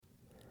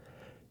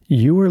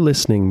You are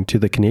listening to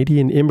the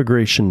Canadian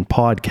Immigration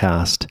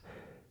Podcast,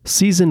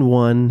 Season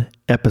 1,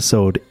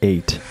 Episode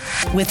 8.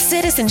 With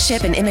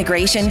Citizenship and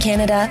Immigration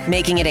Canada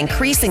making it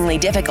increasingly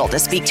difficult to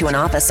speak to an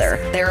officer,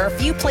 there are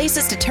few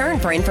places to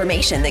turn for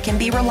information that can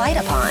be relied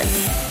upon.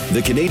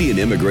 The Canadian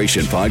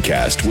Immigration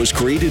Podcast was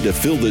created to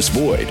fill this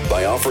void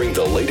by offering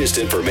the latest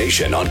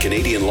information on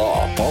Canadian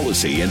law,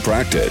 policy, and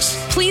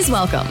practice. Please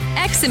welcome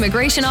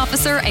ex-immigration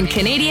officer and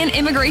Canadian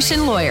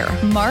immigration lawyer,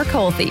 Mark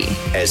Holthe.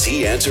 As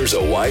he answers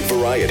a wide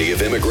variety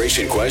of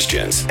immigration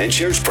questions and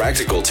shares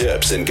practical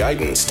tips and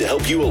guidance to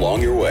help you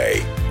along your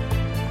way.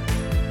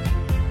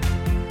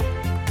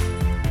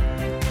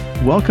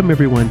 Welcome,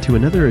 everyone, to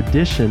another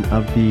edition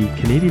of the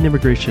Canadian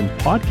Immigration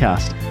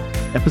Podcast.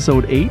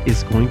 Episode 8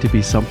 is going to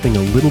be something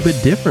a little bit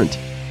different.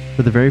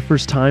 For the very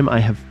first time, I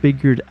have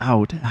figured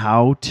out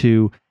how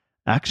to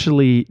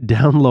actually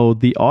download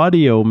the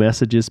audio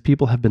messages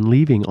people have been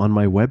leaving on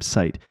my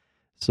website.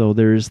 So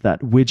there's that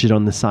widget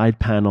on the side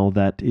panel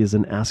that is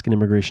an Ask an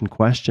Immigration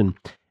question.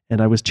 And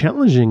I was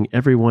challenging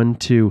everyone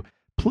to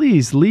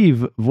please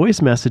leave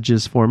voice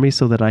messages for me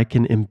so that I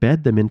can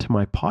embed them into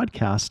my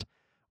podcast.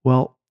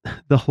 Well,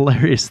 the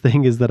hilarious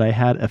thing is that I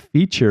had a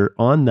feature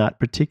on that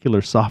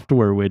particular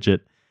software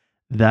widget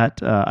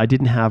that I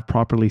didn't have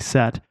properly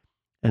set.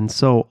 And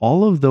so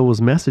all of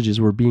those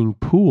messages were being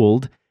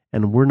pooled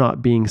and were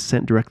not being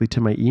sent directly to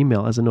my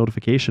email as a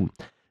notification.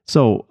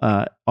 So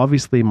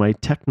obviously my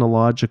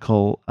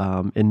technological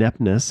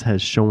ineptness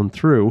has shown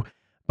through,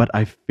 but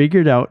I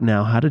figured out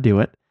now how to do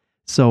it.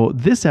 So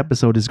this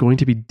episode is going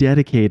to be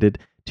dedicated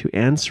to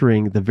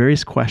answering the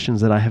various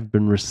questions that I have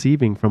been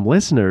receiving from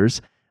listeners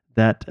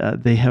that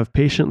they have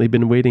patiently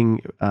been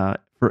waiting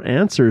for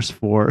answers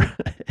for.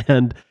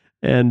 And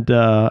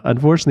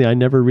unfortunately, I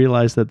never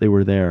realized that they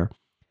were there.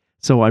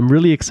 So I'm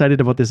really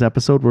excited about this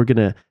episode. We're going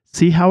to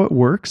see how it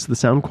works. The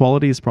sound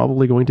quality is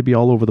probably going to be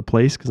all over the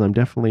place because I'm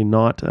definitely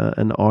not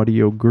an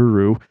audio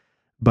guru,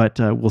 but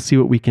we'll see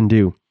what we can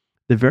do.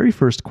 The very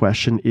first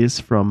question is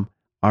from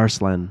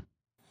Arslan.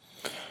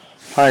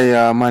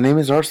 Hi, my name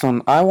is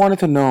Arslan. I wanted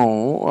to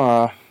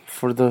know,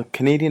 for the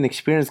Canadian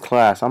Experience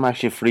class, I'm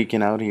actually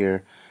freaking out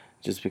here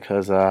just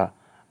because I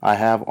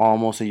have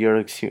almost a year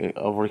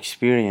of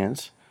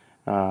experience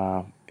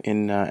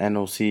in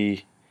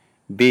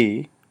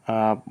NOC-B.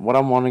 What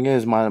I'm wondering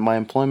is my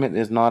employment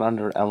is not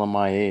under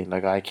LMIA.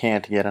 Like, I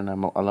can't get an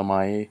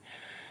LMIA.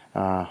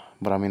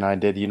 But I mean, I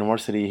did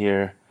university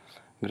here,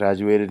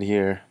 graduated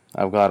here.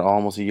 I've got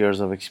almost a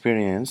year's of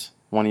experience,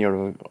 1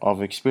 year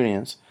of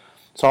experience.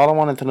 So all I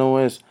wanted to know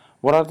is,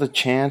 what are the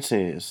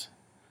chances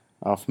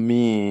of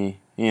me,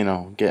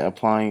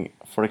 applying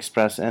for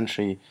express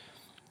entry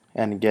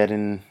and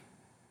getting,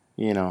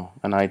 an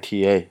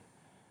ITA?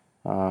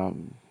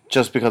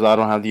 Just because I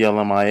don't have the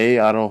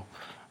LMIA,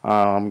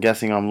 I'm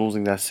guessing I'm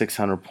losing that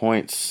 600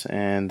 points,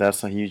 and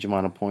that's a huge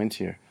amount of points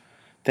here.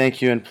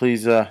 Thank you, and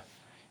please, if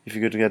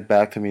you could get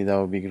back to me, that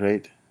would be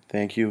great.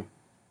 Thank you.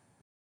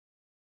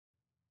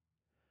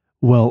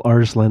 Well,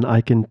 Arslan,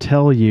 I can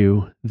tell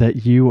you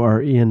that you are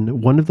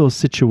in one of those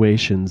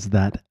situations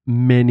that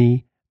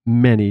many,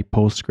 many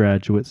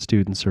postgraduate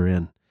students are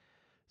in.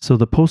 So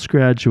the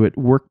postgraduate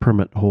work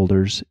permit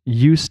holders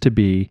used to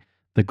be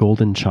the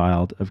golden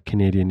child of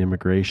Canadian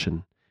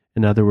immigration.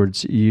 In other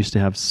words, you used to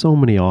have so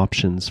many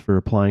options for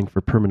applying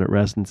for permanent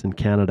residence in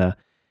Canada,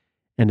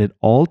 and it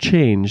all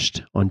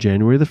changed on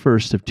January the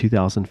 1st of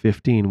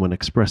 2015 when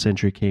express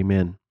entry came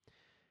in.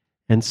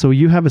 And so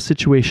you have a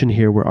situation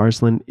here where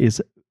Arslan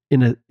is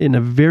in a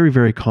very,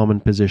 very common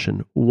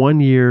position.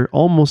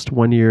 Almost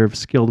 1 year of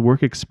skilled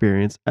work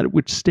experience, at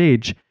which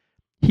stage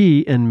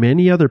he and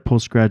many other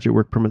postgraduate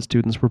work permit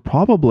students were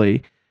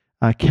probably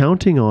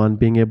counting on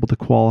being able to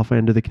qualify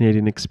under the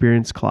Canadian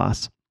Experience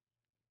class.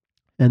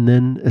 And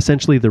then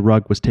essentially the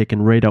rug was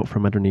taken right out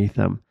from underneath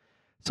them.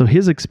 So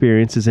his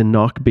experience is in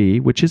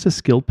NOC-B, which is a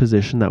skilled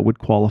position that would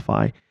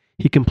qualify.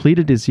 He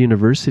completed his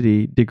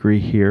university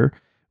degree here,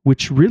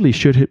 which really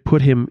should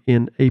put him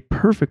in a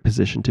perfect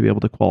position to be able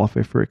to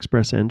qualify for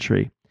express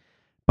entry.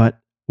 But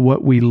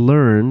what we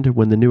learned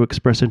when the new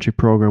express entry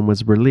program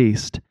was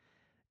released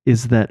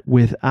is that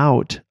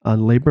without a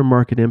labor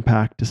market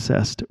impact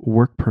assessed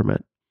work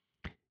permit,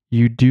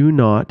 you do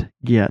not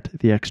get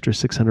the extra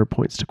 600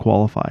 points to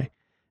qualify.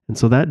 And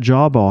so that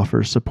job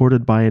offer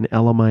supported by an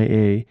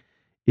LMIA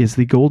is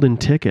the golden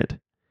ticket.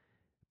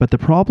 But the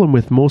problem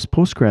with most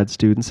postgrad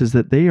students is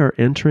that they are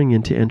entering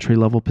into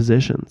entry-level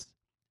positions.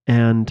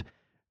 And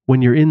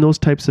when you're in those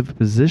types of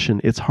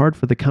position, it's hard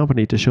for the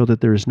company to show that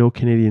there is no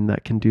Canadian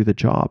that can do the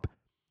job.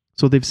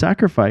 So they've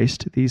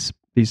sacrificed, these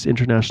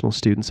international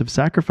students have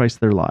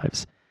sacrificed their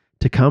lives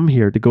to come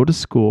here to go to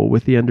school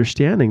with the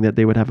understanding that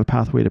they would have a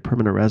pathway to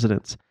permanent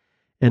residence.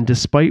 And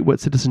despite what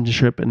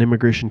Citizenship and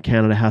Immigration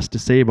Canada has to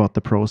say about the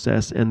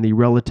process and the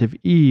relative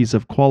ease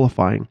of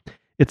qualifying,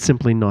 it's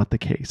simply not the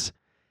case.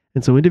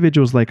 And so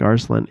individuals like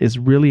Arslan is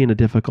really in a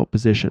difficult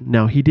position.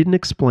 Now, he didn't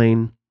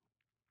explain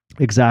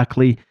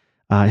exactly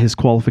his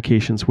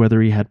qualifications, whether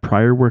he had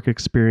prior work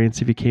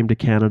experience if he came to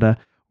Canada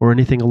or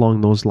anything along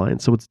those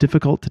lines. So it's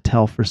difficult to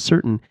tell for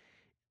certain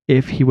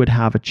if he would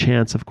have a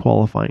chance of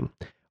qualifying.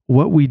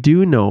 What we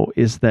do know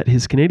is that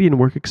his Canadian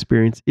work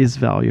experience is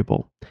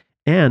valuable.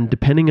 And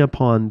depending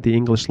upon the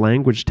English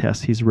language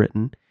test he's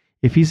written,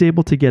 if he's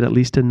able to get at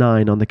least a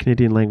 9 on the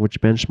Canadian language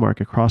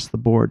benchmark across the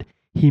board,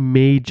 he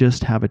may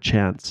just have a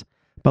chance.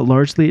 But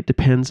largely it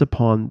depends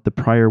upon the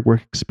prior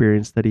work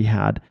experience that he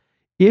had,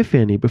 if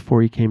any,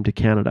 before he came to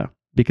Canada.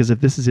 Because if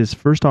this is his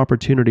first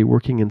opportunity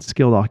working in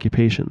skilled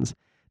occupations,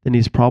 then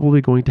he's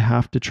probably going to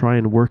have to try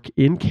and work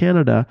in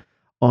Canada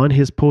on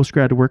his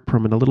postgrad work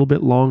permit a little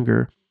bit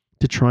longer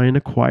to try and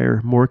acquire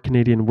more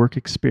Canadian work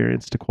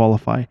experience to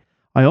qualify.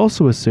 I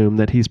also assume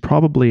that he's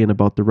probably in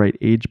about the right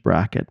age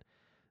bracket.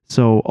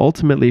 So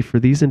ultimately, for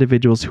these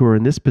individuals who are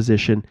in this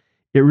position,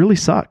 it really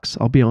sucks.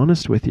 I'll be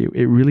honest with you.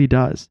 It really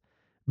does.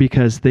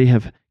 Because they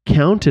have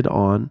counted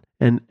on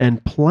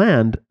and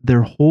planned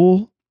their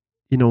whole,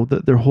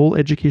 their whole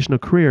educational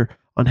career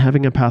on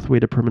having a pathway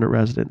to permanent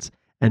residence.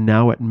 And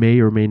now it may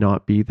or may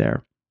not be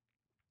there.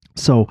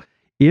 So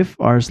if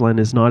Arslan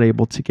is not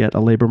able to get a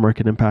labor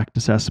market impact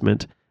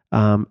assessment,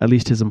 at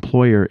least his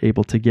employer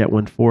able to get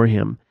one for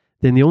him,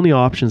 then the only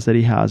options that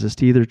he has is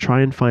to either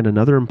try and find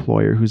another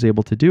employer who's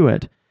able to do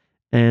it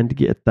and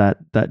get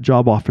that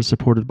job offer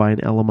supported by an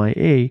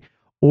LMIA,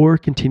 or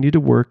continue to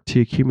work to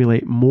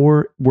accumulate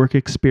more work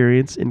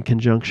experience in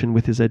conjunction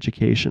with his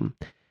education.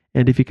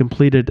 And if he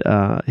completed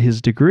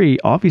his degree,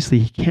 obviously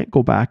he can't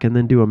go back and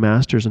then do a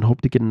master's and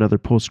hope to get another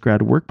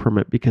postgrad work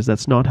permit, because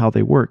that's not how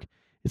they work.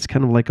 It's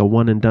kind of like a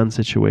one and done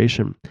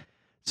situation.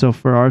 So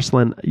for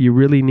Arslan, you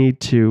really need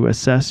to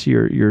assess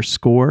your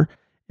score.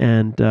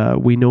 And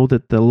we know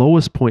that the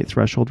lowest point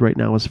threshold right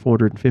now is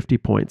 450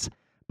 points.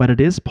 But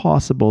it is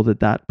possible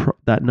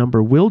that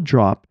number will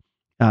drop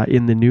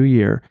in the new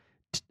year.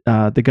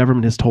 The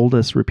government has told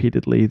us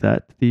repeatedly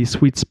that the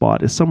sweet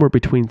spot is somewhere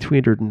between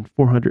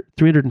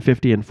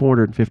 350 and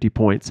 450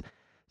 points.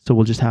 So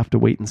we'll just have to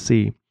wait and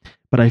see.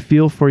 But I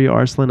feel for you,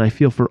 Arslan. I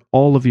feel for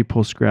all of you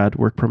postgrad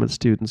work permit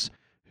students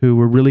who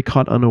were really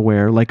caught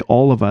unaware, like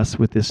all of us,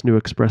 with this new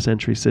express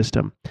entry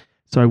system.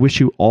 So I wish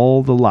you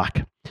all the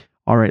luck.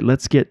 All right,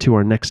 let's get to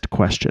our next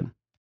question.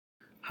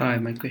 Hi,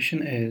 my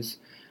question is,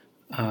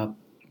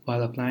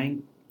 while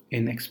applying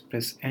in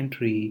express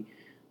entry,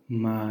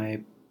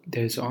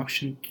 there's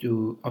option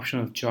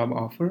of job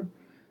offer,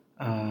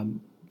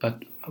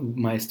 but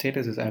my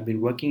status is I've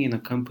been working in a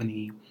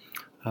company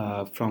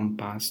from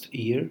past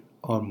year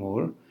or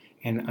more,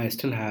 and I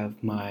still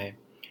have my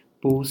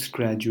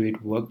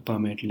postgraduate work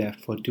permit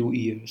left for 2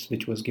 years,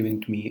 which was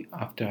given to me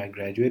after I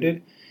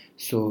graduated.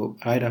 So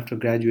right after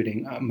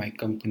graduating, my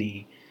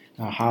company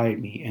hired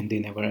me, and they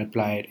never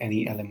applied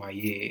any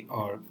LMIA,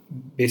 or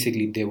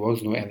basically there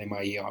was no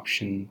LMIA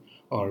option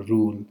or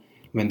rule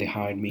when they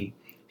hired me.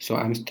 So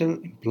I'm still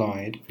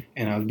employed,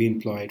 and I'll be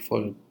employed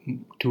for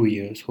 2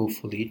 years,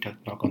 hopefully,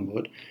 knock on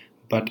wood.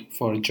 But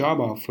for a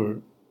job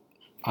offer,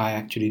 I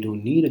actually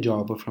don't need a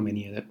job offer from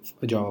any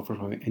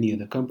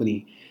other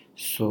company.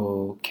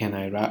 So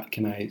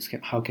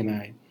how can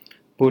I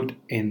put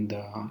in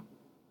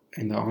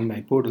the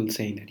online portal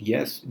saying that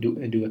yes,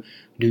 do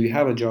you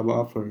have a job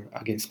offer?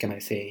 Against, can I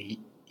say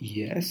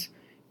yes?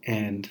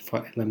 And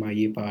for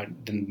LMIA part,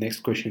 the next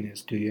question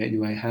is, do you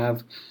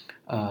have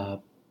an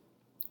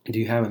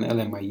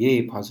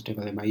LMIA, positive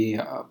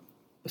LMIA?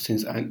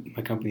 Since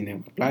my company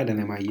never applied an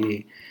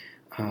LMIA,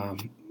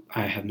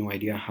 I have no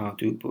idea how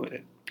to put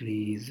it.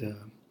 Please,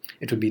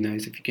 it would be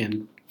nice if you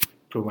can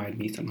provide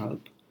me some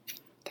help.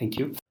 Thank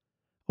you.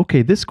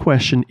 Okay, this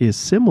question is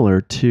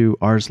similar to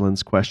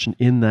Arslan's question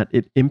in that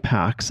it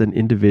impacts an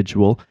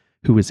individual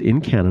who is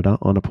in Canada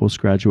on a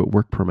postgraduate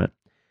work permit.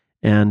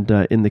 And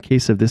in the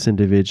case of this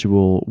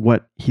individual,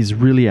 what he's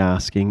really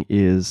asking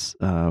is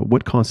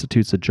what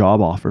constitutes a job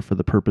offer for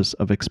the purpose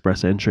of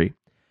express entry.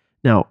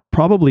 Now,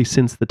 probably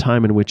since the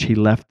time in which he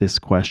left this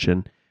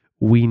question,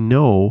 we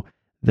know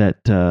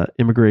that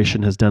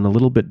immigration has done a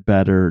little bit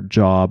better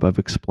job of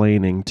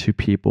explaining to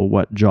people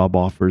what job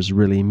offers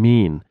really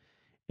mean.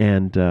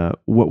 And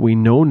what we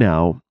know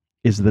now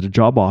is that a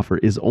job offer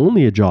is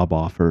only a job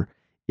offer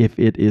if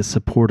it is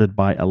supported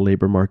by a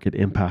labor market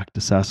impact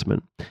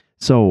assessment.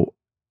 So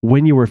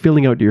when you are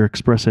filling out your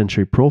express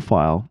entry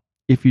profile,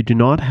 if you do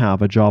not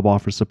have a job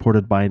offer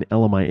supported by an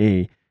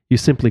LMIA, you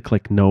simply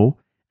click no,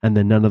 and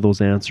then none of those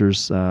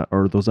answers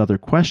or those other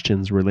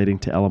questions relating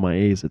to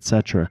LMIAs,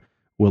 etc.,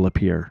 will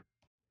appear.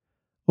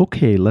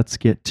 Okay, let's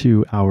get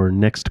to our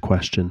next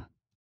question.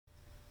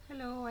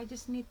 I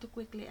just need to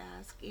quickly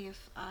ask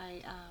if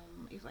I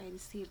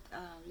received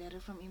a letter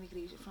from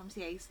immigration from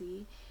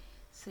CIC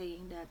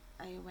saying that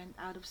I went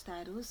out of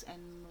status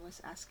and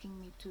was asking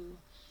me to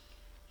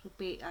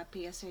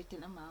pay a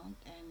certain amount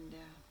and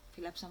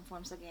fill up some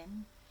forms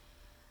again.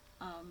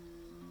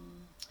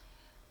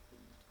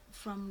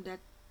 From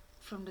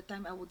the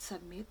time I would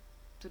submit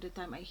to the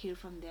time I hear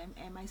from them,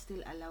 am I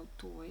still allowed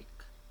to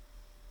work?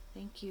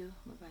 Thank you.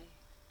 Bye-bye.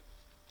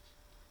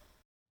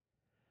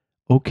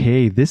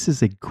 Okay, this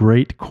is a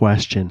great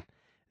question.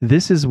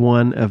 This is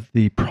one of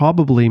the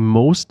probably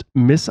most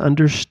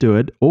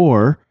misunderstood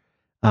or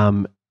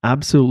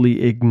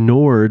absolutely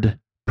ignored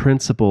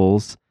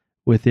principles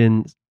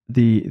within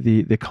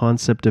the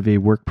concept of a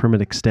work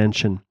permit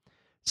extension.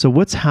 So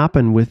what's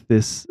happened with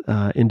this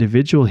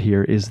individual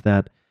here is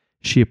that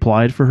she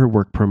applied for her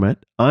work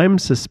permit. I'm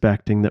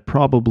suspecting that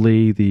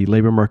probably the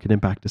labor market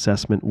impact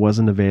assessment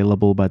wasn't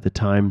available by the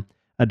time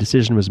a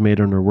decision was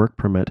made on her work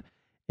permit,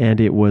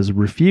 and it was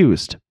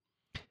refused.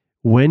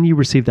 When you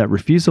receive that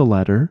refusal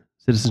letter,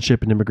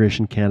 Citizenship and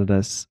Immigration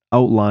Canada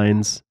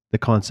outlines the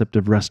concept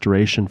of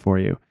restoration for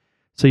you.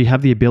 So you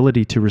have the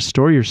ability to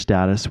restore your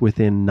status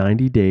within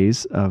 90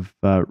 days of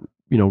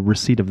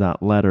receipt of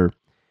that letter,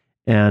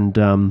 and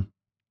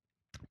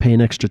pay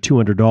an extra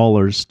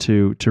 $200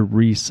 to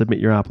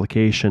resubmit your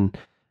application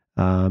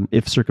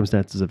if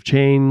circumstances have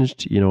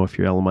changed. If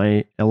your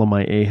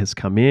LMIA has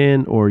come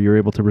in, or you're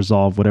able to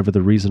resolve whatever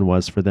the reason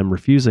was for them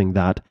refusing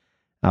that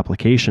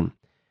application.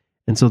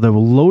 And so the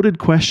loaded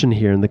question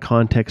here in the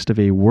context of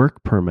a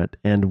work permit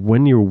and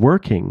when you're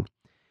working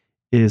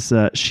is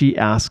she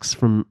asks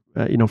from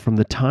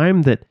the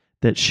time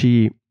that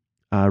she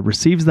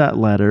receives that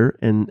letter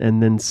and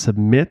then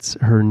submits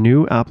her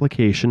new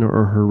application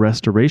or her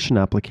restoration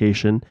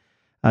application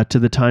to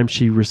the time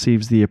she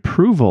receives the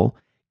approval,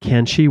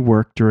 can she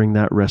work during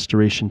that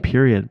restoration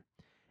period?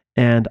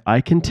 And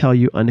I can tell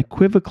you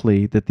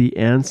unequivocally that the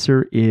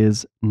answer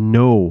is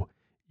no.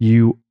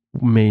 You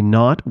may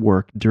not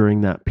work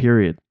during that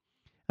period.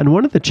 And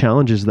one of the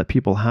challenges that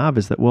people have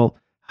is that, well,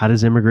 how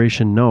does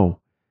immigration know?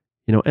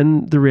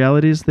 And the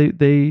reality is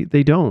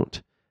they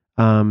don't.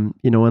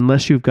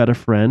 Unless you've got a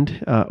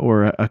friend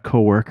or a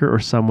coworker or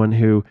someone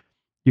who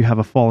you have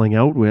a falling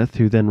out with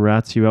who then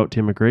rats you out to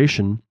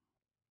immigration,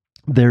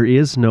 there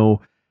is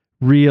no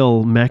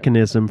real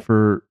mechanism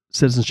for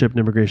Citizenship and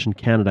Immigration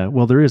Canada.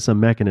 Well, there is a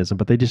mechanism,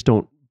 but they just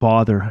don't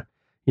bother,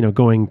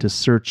 going to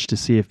search to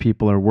see if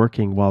people are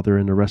working while they're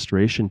in a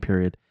restoration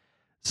period.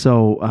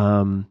 So,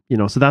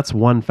 so that's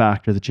one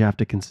factor that you have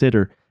to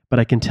consider. But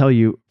I can tell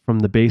you from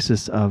the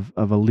basis of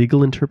a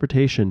legal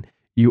interpretation,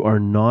 you are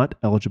not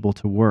eligible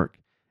to work.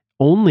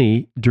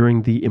 Only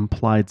during the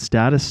implied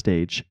status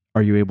stage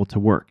are you able to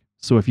work.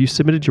 So if you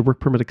submitted your work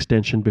permit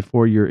extension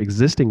before your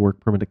existing work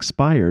permit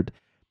expired,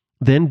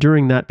 then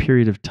during that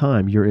period of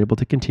time, you're able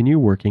to continue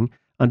working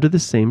under the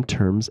same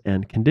terms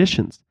and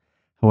conditions.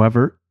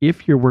 However,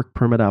 if your work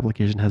permit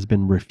application has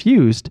been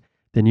refused,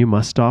 then you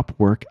must stop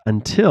work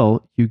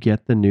until you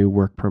get the new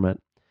work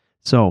permit.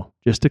 So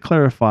just to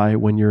clarify,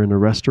 when you're in a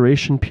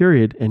restoration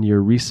period and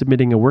you're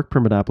resubmitting a work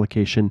permit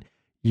application,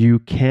 you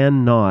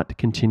cannot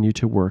continue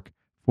to work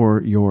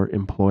for your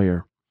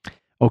employer.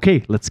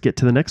 Okay, let's get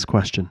to the next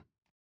question.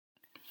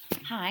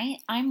 Hi,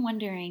 I'm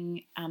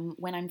wondering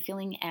when I'm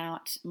filling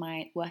out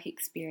my work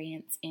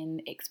experience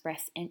in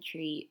Express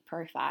Entry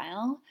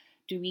profile,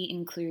 do we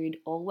include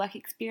all work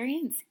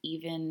experience,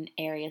 even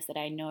areas that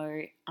I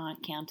know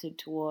aren't counted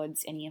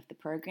towards any of the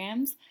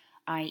programs,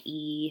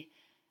 i.e.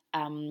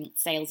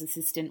 Sales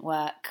assistant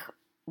work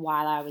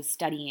while I was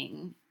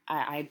studying?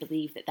 I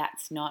believe that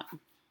that's not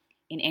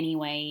in any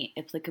way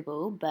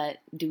applicable, but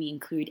do we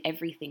include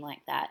everything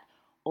like that?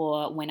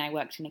 Or when I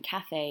worked in a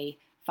cafe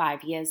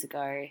 5 years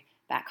ago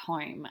back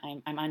home,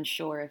 I'm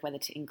unsure of whether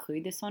to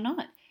include this or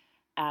not,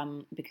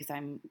 because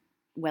I'm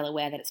well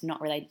aware that it's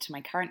not related to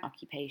my current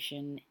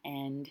occupation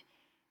and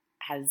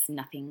has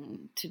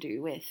nothing to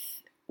do with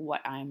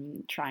what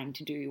I'm trying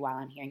to do while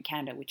I'm here in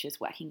Canada, which is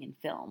working in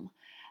film.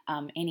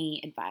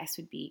 Any advice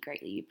would be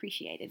greatly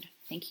appreciated.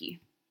 Thank you.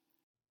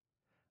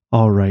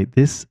 All right,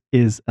 this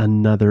is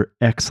another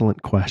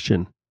excellent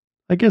question.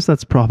 I guess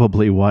that's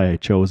probably why I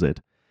chose it.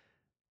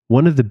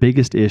 One of the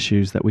biggest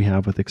issues that we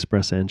have with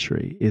Express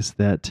Entry is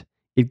that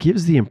it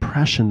gives the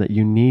impression that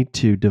you need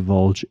to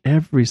divulge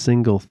every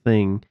single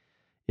thing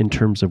in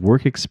terms of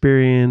work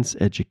experience,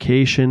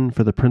 education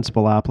for the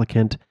principal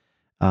applicant.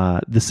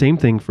 The same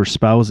thing for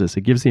spouses.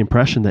 It gives the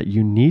impression that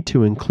you need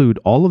to include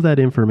all of that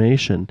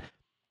information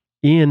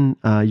in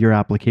your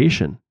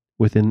application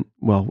within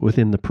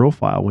the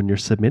profile when you're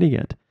submitting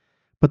it.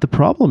 But the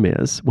problem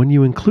is when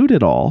you include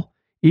it all,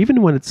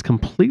 even when it's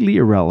completely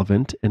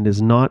irrelevant and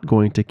is not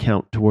going to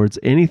count towards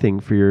anything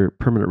for your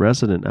permanent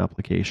resident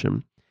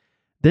application,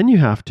 then you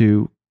have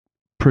to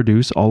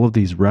produce all of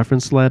these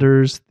reference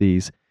letters,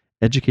 these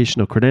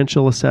educational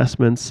credential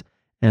assessments,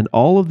 and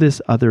all of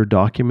this other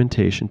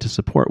documentation to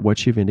support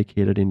what you've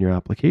indicated in your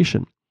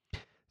application.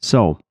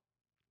 So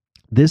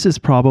this is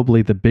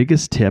probably the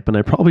biggest tip, and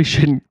I probably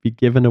shouldn't be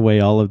giving away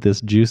all of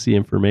this juicy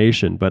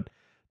information, but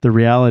the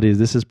reality is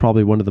this is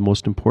probably one of the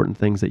most important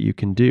things that you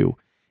can do.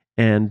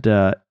 And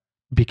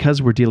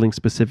because we're dealing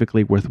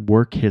specifically with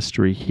work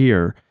history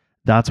here,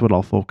 that's what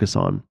I'll focus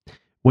on.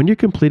 When you're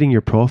completing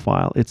your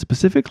profile, it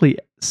specifically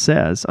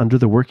says under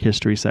the work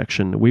history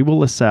section, we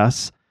will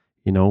assess,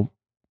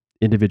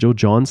 individual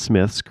John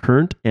Smith's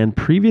current and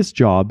previous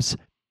jobs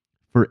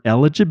for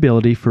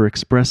eligibility for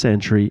Express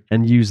Entry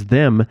and use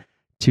them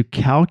to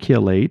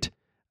calculate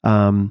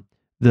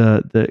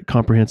the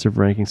comprehensive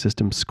ranking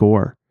system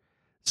score.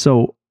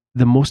 So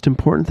the most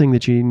important thing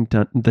that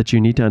you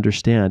need to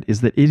understand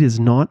is that it is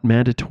not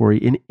mandatory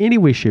in any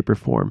way, shape, or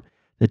form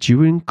that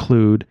you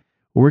include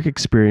work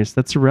experience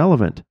that's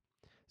irrelevant.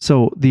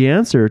 So the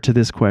answer to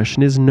this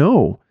question is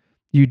no.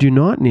 You do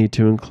not need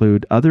to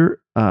include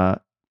other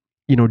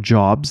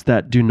jobs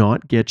that do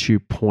not get you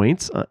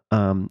points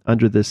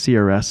under the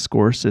CRS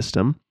score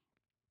system,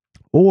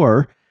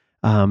 or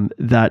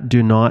that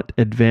do not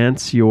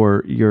advance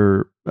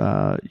your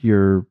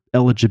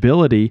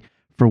eligibility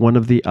for one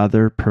of the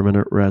other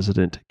permanent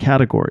resident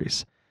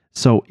categories.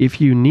 So if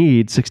you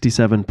need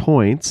 67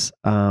 points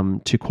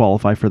to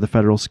qualify for the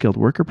Federal Skilled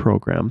Worker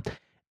Program,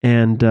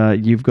 and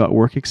you've got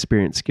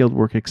skilled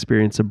work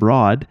experience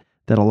abroad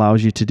that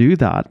allows you to do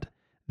that,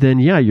 then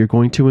yeah, you're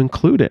going to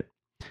include it.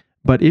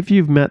 But if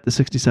you've met the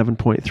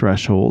 67-point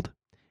threshold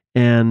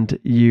and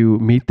you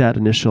meet that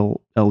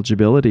initial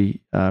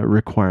eligibility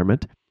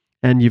requirement,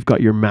 and you've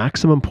got your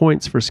maximum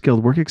points for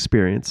skilled work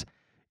experience,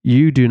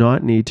 you do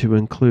not need to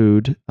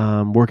include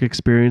work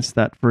experience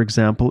that, for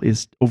example,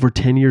 is over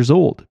 10 years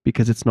old,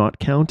 because it's not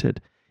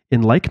counted.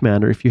 In like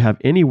manner, if you have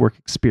any work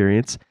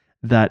experience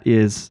that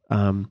is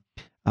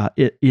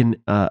in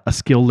a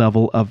skill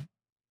level of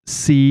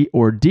C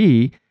or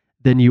D,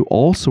 then you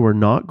also are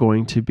not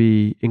going to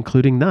be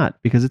including that,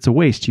 because it's a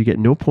waste. You get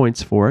no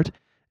points for it.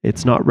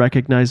 It's not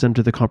recognized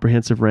under the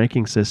comprehensive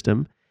ranking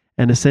system.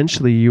 And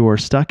essentially, you are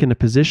stuck in a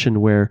position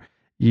where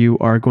you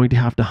are going to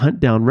have to hunt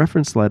down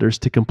reference letters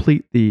to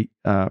complete the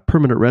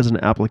permanent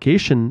resident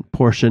application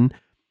portion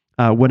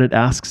when it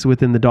asks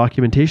within the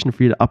documentation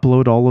for you to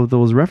upload all of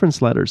those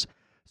reference letters.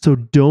 So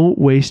don't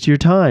waste your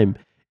time.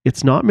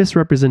 It's not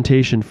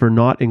misrepresentation for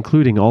not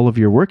including all of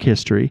your work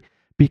history,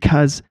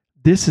 because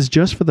this is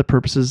just for the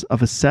purposes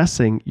of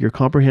assessing your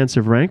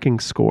comprehensive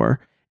ranking score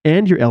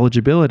and your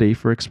eligibility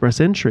for express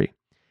entry.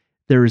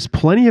 There is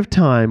plenty of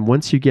time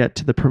once you get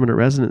to the permanent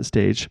resident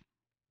stage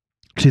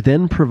to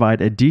then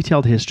provide a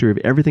detailed history of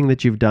everything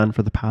that you've done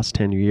for the past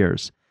 10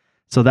 years.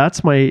 So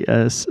that's my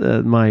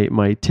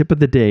tip of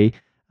the day.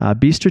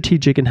 Be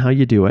strategic in how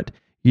you do it.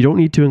 You don't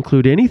need to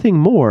include anything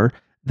more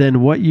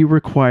than what you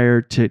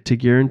require to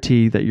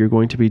guarantee that you're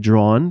going to be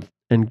drawn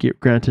and get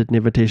granted an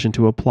invitation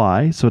to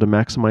apply, so to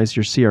maximize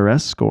your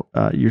CRS score,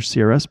 your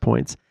CRS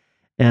points,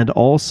 and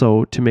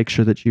also to make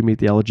sure that you meet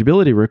the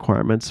eligibility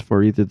requirements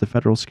for either the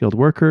Federal Skilled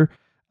Worker,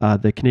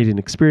 the Canadian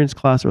Experience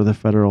Class, or the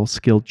Federal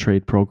Skilled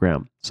Trade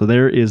Program. So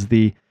there is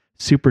the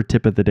super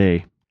tip of the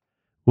day.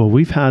 Well,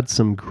 we've had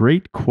some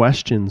great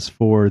questions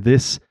for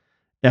this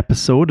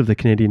episode of the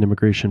Canadian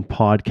Immigration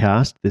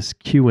Podcast, this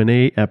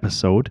Q&A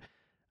episode.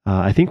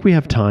 I think we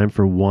have time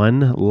for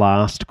one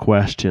last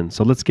question.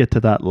 So let's get to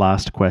that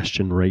last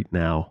question right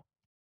now.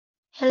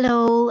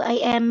 Hello, I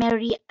am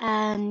Mary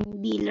Ann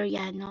B.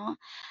 Loriano.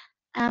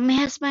 My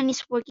husband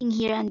is working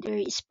here under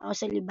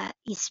spousal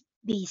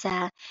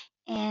visa,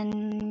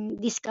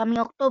 and this coming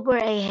October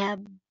I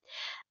have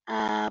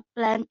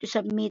planned to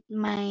submit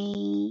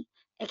my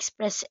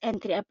express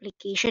entry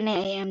application.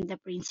 I am the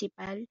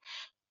principal.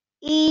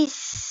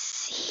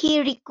 Is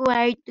he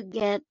required to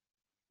get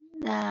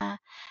the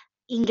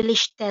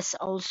English test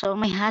also?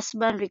 My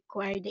husband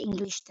required the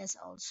English test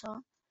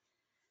also.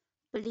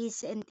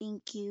 Please and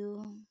thank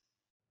you.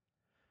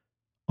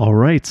 All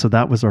right, so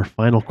that was our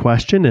final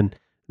question, and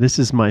this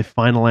is my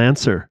final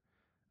answer.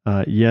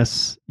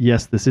 Yes,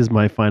 this is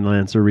my final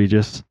answer,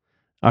 Regis.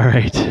 All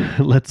right,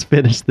 let's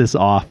finish this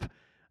off.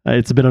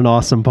 It's been an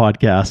awesome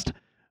podcast.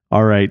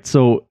 All right,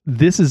 so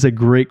this is a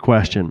great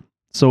question.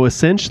 So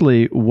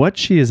essentially, what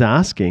she is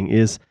asking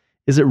is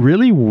it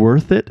really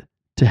worth it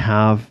to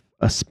have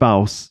a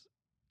spouse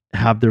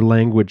have their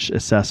language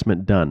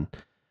assessment done?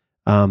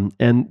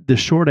 And the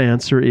short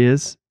answer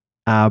is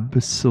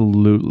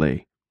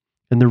absolutely.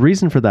 And the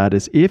reason for that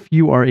is, if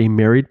you are a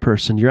married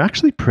person, you're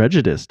actually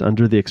prejudiced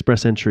under the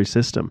express entry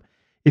system.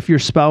 If your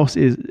spouse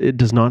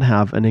does not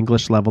have an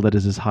English level that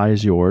is as high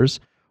as yours,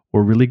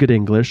 or really good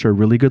English, or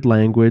really good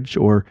language,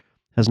 or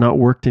has not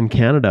worked in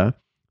Canada,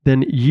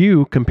 then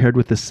you, compared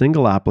with the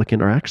single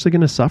applicant, are actually going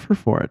to suffer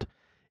for it.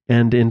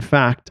 And in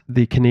fact,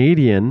 the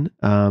Canadian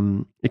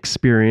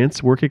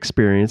work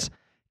experience,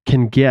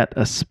 can get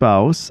a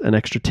spouse an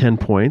extra 10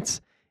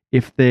 points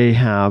if they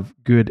have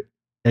good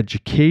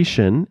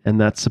education, and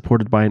that's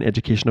supported by an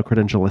educational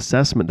credential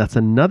assessment. That's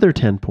another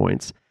 10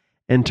 points.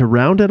 And to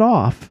round it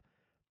off,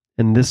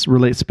 and this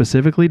relates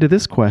specifically to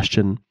this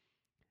question,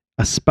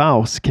 a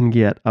spouse can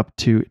get up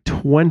to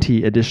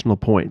 20 additional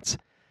points.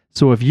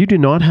 So if you do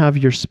not have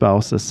your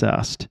spouse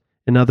assessed,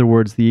 in other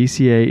words, the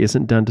ECA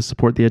isn't done to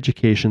support the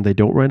education, they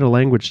don't write a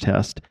language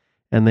test,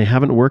 and they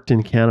haven't worked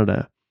in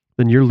Canada,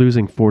 then you're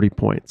losing 40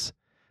 points.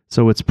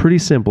 So it's pretty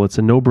simple. It's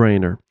a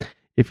no-brainer.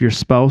 If your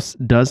spouse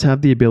does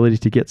have the ability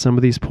to get some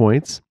of these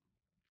points,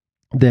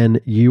 then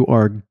you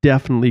are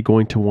definitely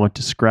going to want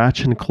to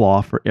scratch and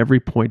claw for every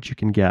point you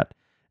can get,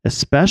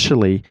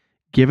 especially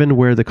given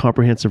where the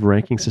comprehensive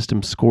ranking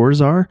system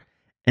scores are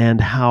and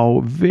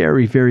how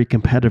very, very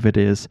competitive it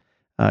is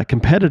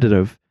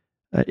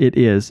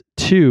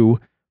to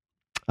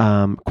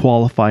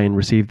qualify and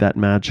receive that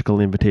magical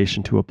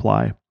invitation to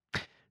apply.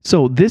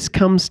 So this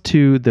comes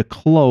to the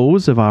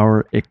close of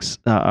our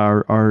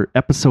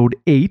episode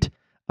 8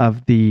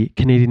 of the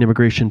Canadian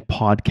Immigration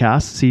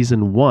Podcast,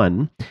 Season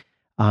 1.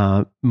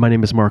 My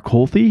name is Mark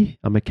Holthe.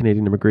 I'm a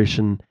Canadian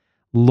immigration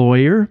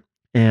lawyer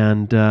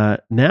and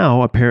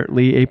now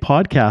apparently a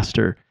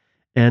podcaster.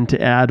 And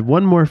to add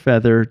one more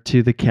feather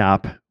to the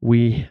cap,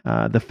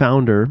 the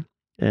founder,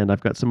 and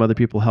I've got some other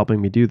people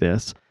helping me do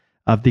this,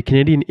 of the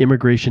Canadian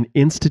Immigration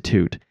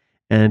Institute.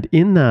 And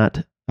in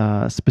that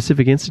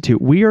specific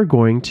institute, we are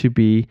going to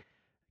be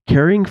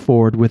carrying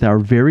forward with our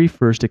very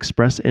first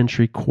express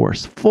entry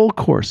course, full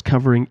course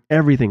covering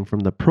everything from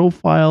the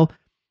profile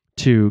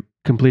to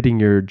completing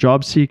your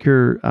job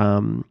seeker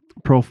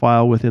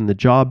profile within the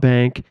job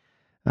bank,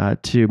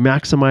 to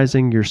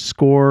maximizing your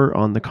score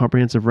on the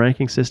comprehensive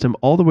ranking system,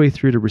 all the way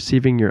through to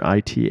receiving your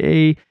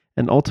ITA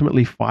and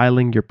ultimately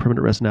filing your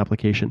permanent resident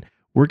application.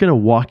 We're going to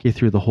walk you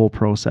through the whole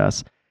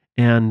process.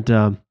 And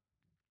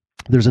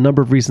there's a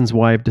number of reasons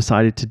why I've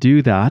decided to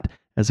do that.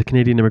 As a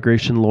Canadian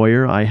immigration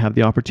lawyer, I have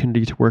the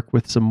opportunity to work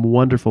with some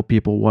wonderful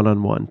people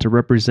one-on-one, to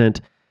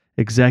represent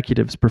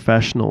executives,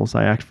 professionals.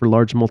 I act for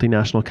large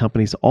multinational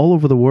companies all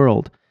over the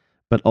world.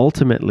 But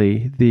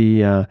ultimately,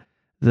 the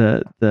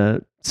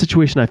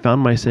situation I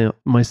found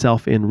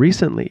myself in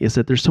recently is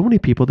that there's so many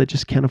people that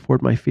just can't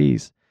afford my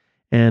fees,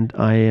 and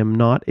I am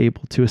not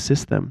able to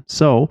assist them.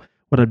 So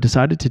what I've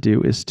decided to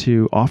do is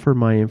to offer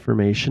my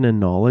information and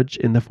knowledge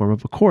in the form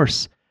of a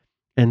course.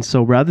 And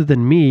so rather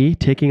than me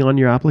taking on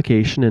your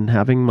application and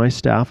having my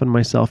staff and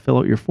myself fill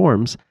out your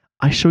forms,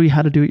 I show you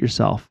how to do it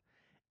yourself.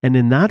 And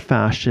in that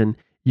fashion,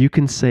 you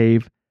can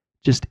save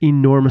just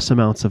enormous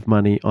amounts of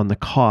money on the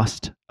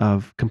cost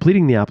of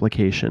completing the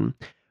application,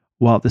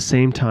 while at the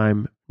same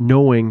time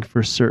knowing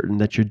for certain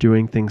that you're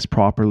doing things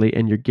properly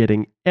and you're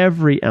getting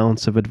every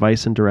ounce of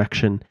advice and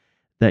direction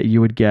that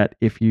you would get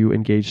if you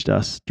engaged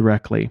us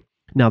directly.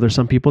 Now, there's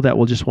some people that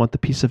will just want the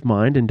peace of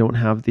mind and don't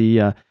have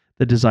the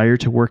desire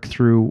to work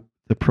through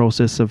the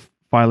process of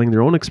filing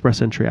their own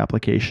express entry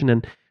application,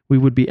 and we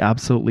would be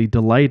absolutely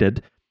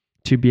delighted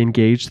to be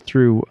engaged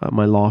through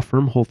my law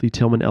firm, Holthe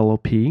Tillman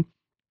LLP,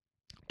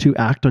 to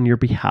act on your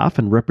behalf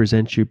and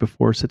represent you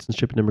before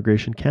Citizenship and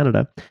Immigration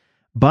Canada.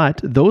 But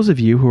those of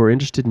you who are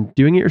interested in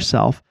doing it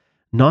yourself,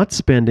 not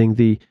spending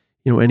the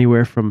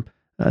anywhere from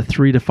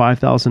 $3,000 to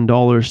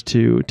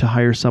 $5,000 to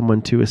hire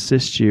someone to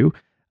assist you,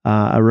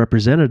 a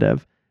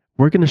representative,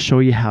 we're going to show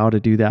you how to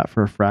do that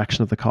for a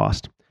fraction of the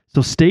cost.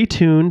 So stay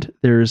tuned.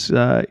 There's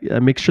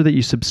make sure that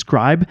you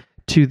subscribe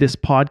to this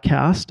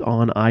podcast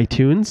on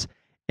iTunes,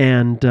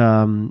 and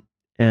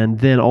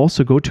then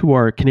also go to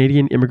our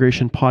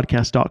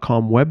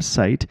CanadianImmigrationPodcast.com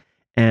website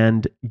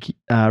and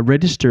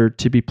register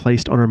to be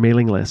placed on our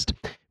mailing list.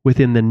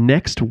 Within the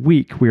next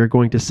week, we are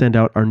going to send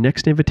out our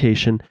next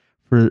invitation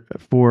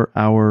for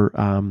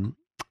our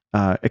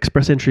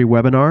express entry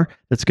webinar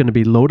that's going to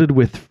be loaded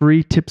with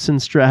free tips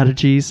and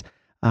strategies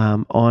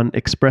on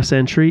express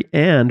entry,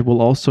 and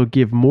we'll also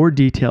give more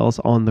details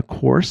on the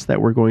course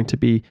that we're going to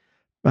be,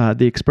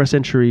 the express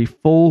entry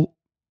full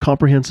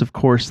comprehensive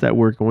course that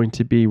we're going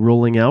to be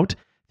rolling out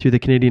through the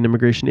Canadian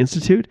Immigration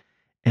Institute.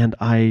 And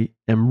I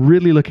am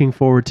really looking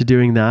forward to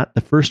doing that.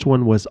 The first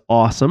one was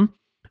awesome,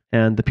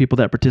 and the people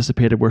that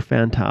participated were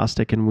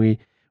fantastic, and we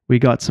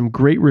got some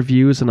great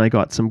reviews, and I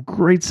got some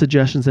great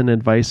suggestions and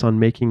advice on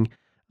making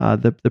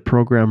the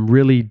program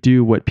really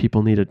do what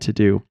people need it to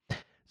do.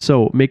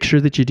 So make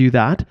sure that you do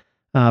that.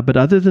 But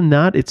other than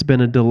that, it's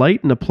been a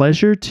delight and a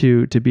pleasure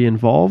to be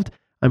involved.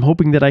 I'm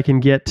hoping that I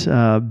can get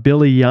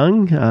Billy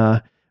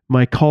Young,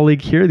 my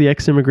colleague here, the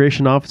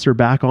ex-immigration officer,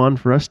 back on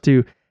for us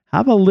to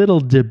have a little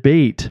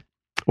debate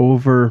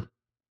over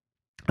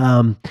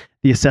the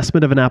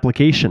assessment of an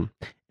application.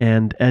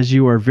 And as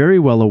you are very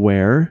well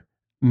aware,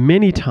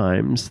 many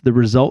times the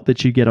result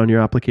that you get on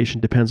your application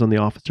depends on the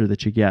officer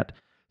that you get.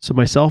 So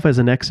myself as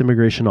an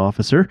ex-immigration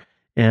officer,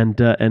 and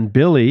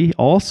Billy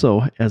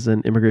also as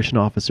an immigration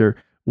officer,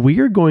 we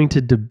are going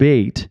to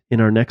debate in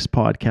our next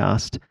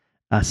podcast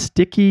a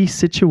sticky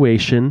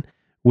situation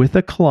with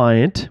a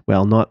client.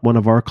 Well, not one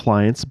of our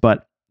clients,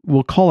 but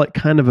we'll call it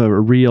kind of a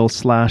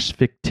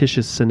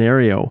real/fictitious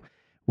scenario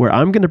where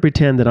I'm going to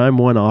pretend that I'm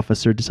one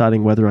officer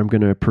deciding whether I'm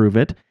going to approve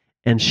it,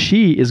 and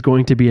she is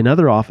going to be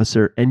another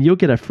officer, and you'll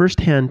get a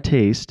firsthand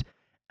taste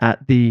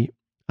at the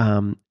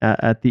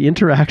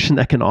interaction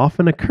that can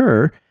often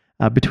occur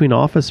between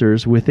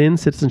officers within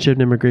Citizenship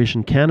and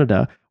Immigration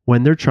Canada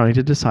when they're trying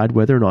to decide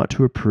whether or not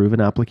to approve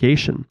an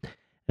application.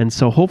 And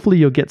so hopefully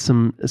you'll get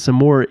some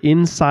more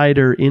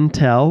insider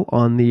intel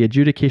on the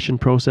adjudication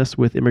process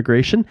with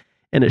immigration,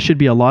 and it should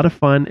be a lot of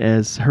fun,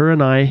 as her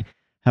and I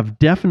have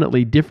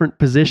definitely different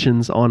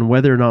positions on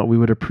whether or not we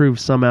would approve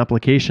some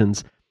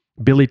applications.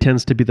 Billy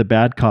tends to be the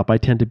bad cop, I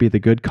tend to be the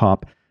good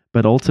cop.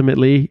 But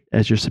ultimately,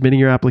 as you're submitting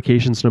your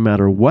applications, no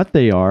matter what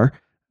they are,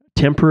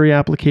 temporary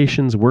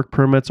applications, work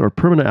permits, or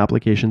permanent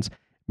applications,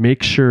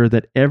 make sure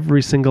that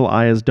every single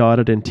I is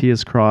dotted and T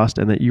is crossed,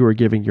 and that you are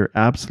giving your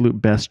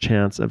absolute best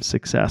chance of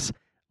success.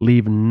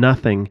 Leave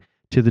nothing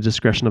to the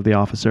discretion of the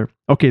officer.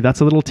 Okay,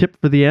 that's a little tip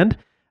for the end.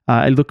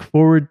 I look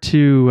forward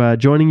to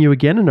joining you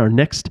again in our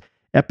next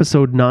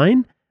episode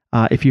 9.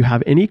 If you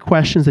have any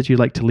questions that you'd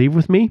like to leave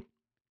with me,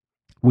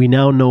 We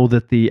now know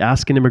that the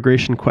Ask an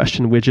Immigration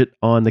question widget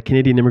on the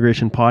Canadian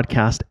Immigration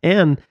Podcast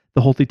and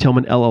the Holthe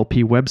Tillman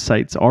LLP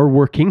websites are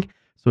working.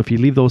 So if you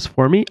leave those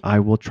for me, I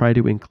will try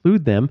to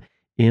include them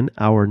in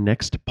our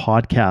next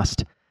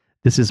podcast.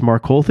 This is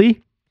Mark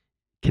Holthe,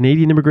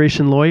 Canadian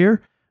immigration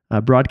lawyer,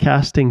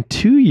 broadcasting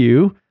to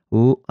you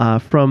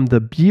from the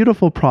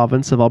beautiful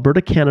province of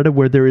Alberta, Canada,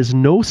 where there is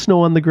no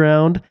snow on the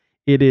ground.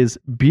 It is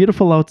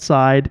beautiful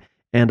outside,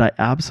 and I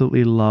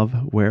absolutely love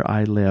where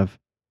I live.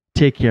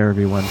 Take care,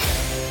 everyone.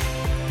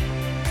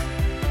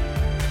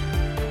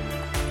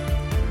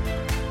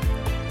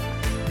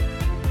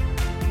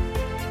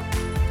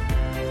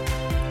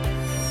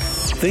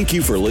 Thank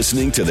you for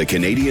listening to the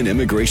Canadian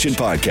Immigration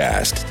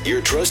Podcast,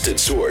 your trusted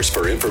source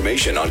for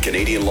information on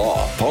Canadian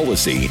law,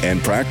 policy,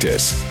 and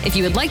practice. If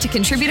you would like to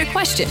contribute a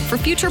question for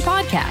future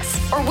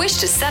podcasts or wish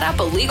to set up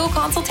a legal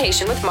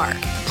consultation with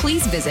Mark,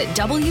 please visit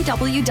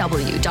www.ht-llp.com.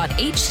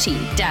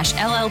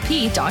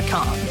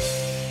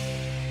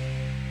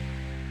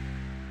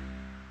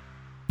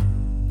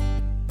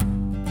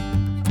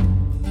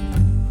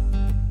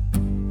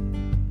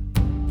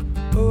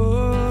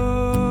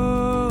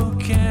 Oh,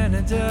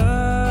 Canada.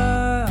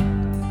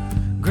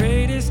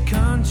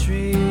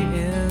 Country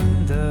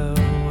in the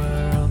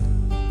world.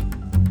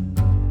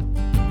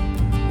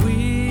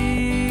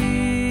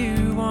 We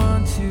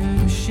want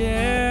to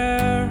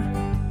share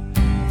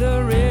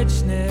the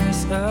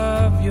richness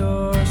of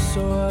your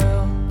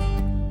soil.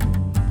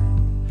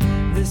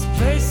 This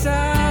place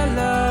I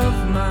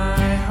love,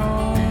 my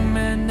home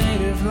and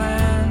native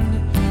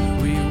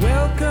land. We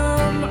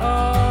welcome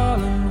all,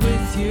 and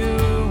with you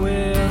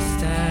we'll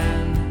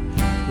stand.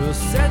 We'll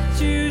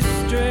set you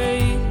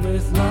straight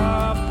with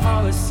law,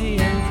 policy,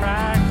 and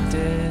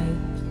practice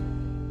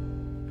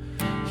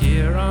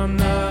here on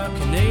the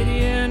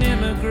Canadian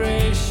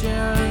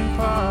Immigration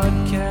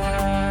Podcast.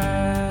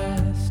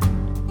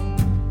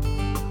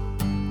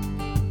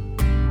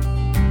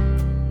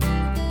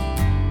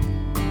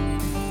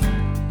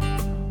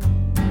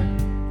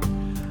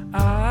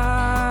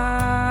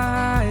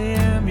 I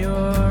am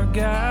your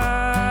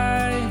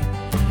guy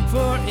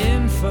for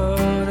info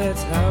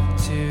that's up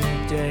to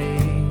date.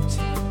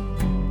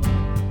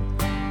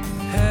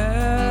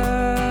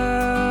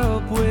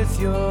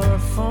 Your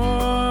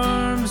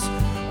forms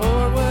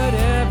or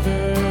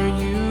whatever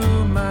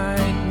you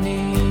might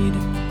need.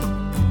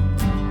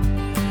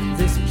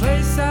 This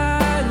place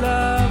I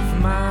love,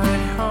 my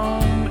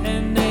home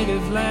and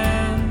native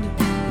land.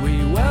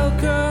 We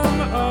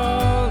welcome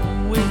all,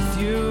 with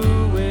you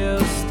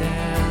we'll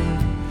stand.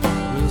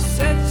 We'll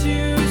set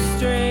you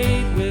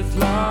straight with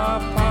law,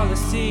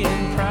 policy,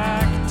 and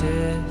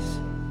practice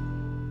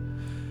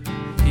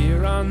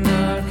here on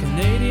the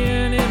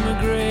Canadian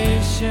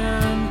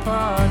Immigration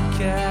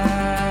Podcast.